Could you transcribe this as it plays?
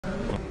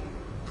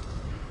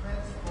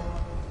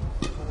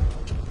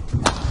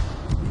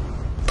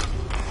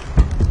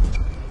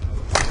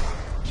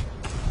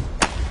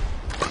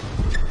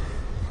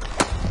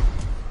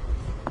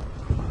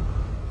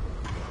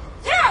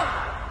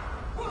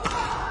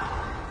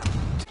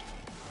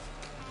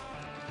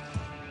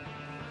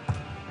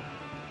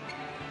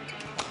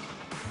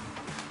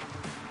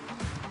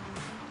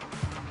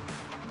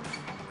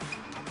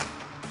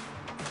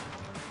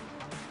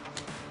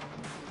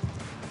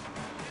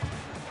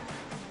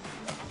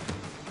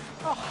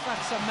Oh,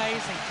 that's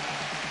amazing.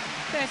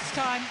 This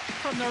time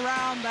from the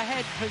round the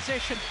head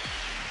position,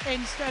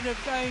 instead of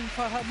going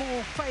for her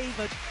more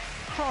favoured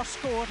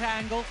cross-court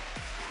angle,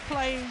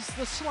 plays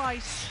the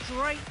slice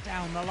straight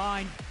down the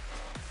line.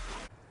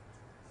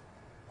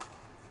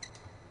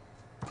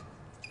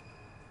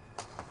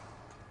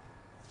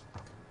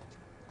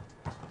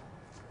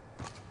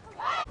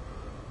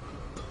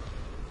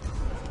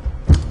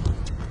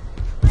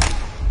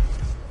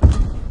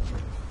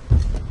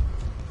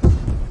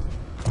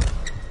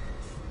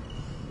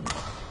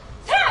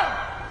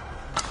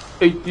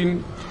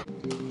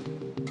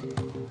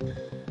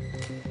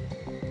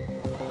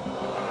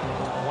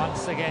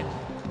 Once again,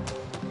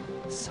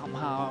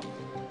 somehow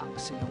Ang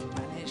Se-young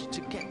managed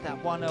to get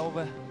that one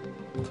over.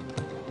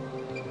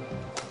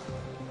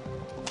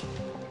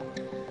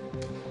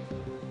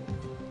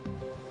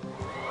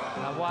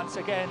 And once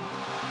again,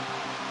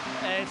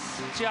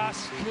 it's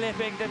just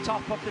clipping the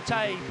top of the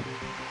tape.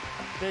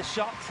 The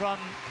shot from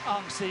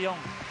Ang Se-young.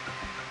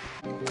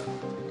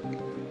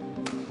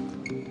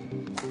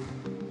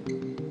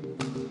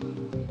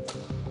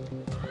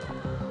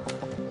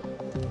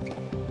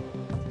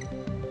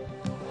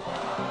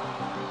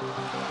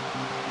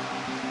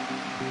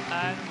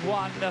 And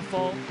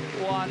wonderful,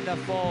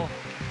 wonderful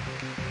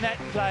net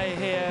play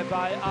here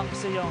by Ang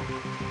Se-young.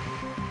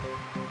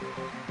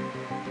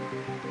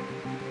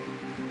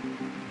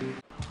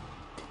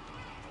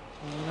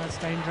 Oh, that's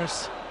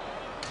dangerous.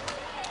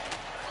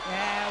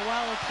 Yeah,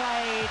 well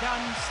played,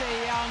 Ang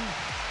Se-young.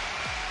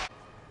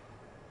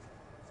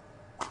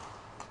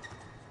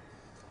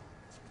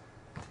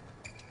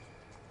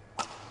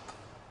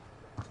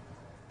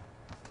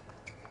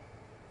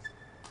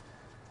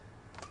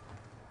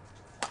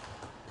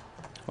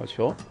 好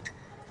球，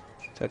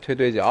再推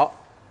对角，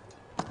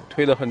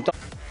推得很正。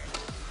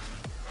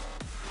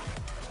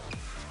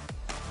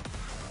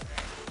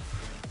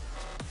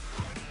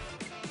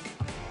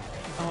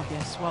Oh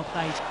yes, well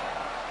played.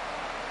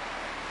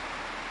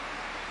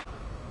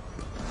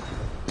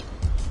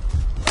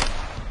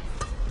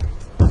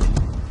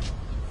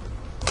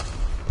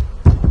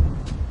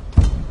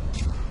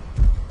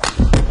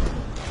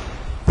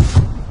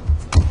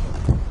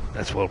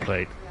 That's well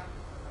played.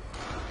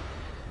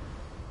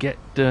 Get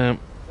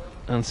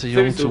Ang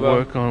Se-young to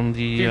work on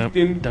the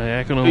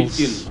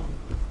diagonals.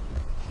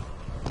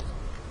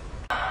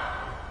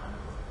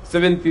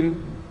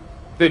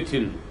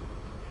 17-13.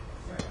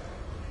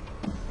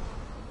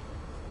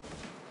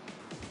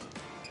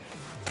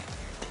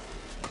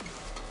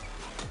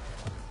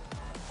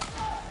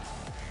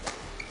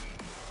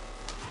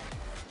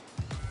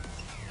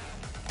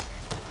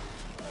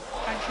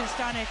 And she's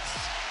done it.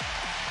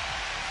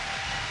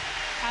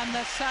 And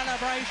the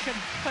celebration.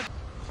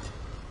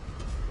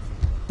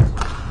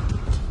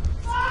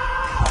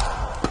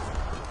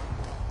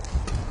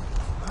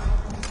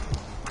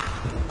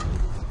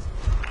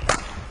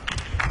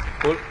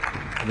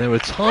 There are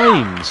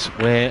times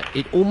where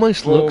it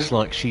almost looks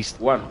like she's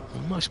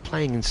almost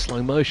playing in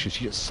slow motion.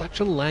 She's got such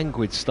a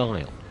languid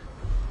style.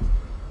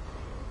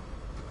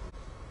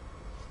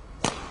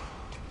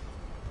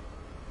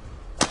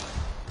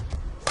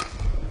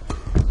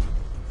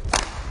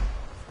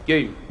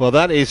 Game. Well,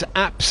 that is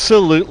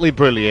absolutely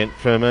brilliant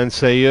from Ang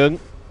Se-young.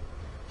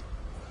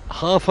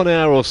 Half an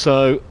hour or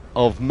so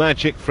of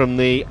magic from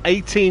the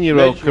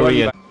 18-year-old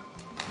Korean.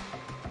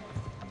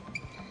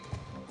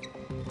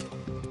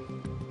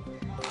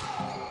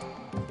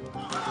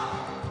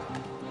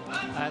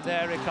 And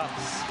there it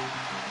comes.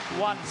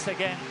 Once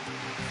again,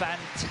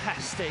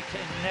 fantastic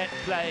net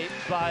play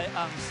by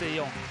Ang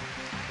Se-young.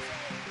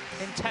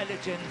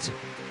 Intelligent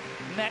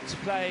net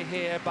play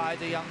here by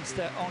the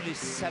youngster, only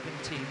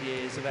 17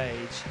 years of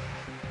age.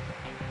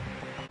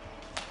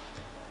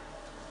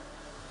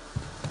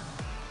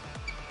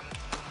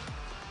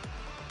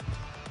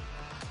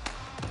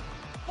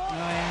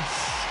 Nice.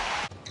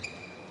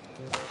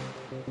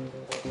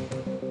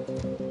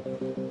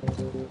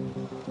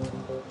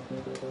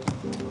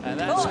 And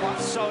that's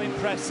what's so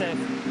impressive.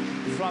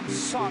 From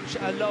such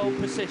a low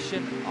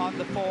position on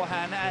the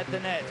forehand at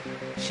the net,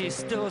 she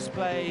still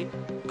plays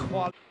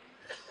quality.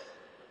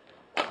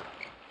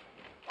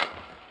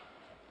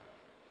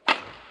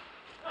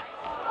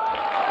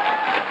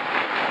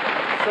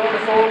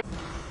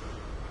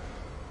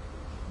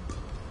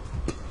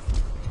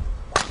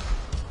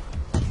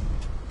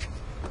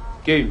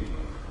 Game.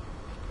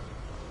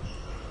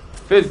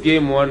 First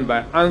game won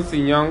by Ang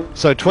Se-young.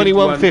 So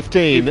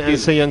 21-15, Ang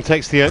Se-young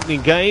takes the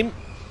opening game.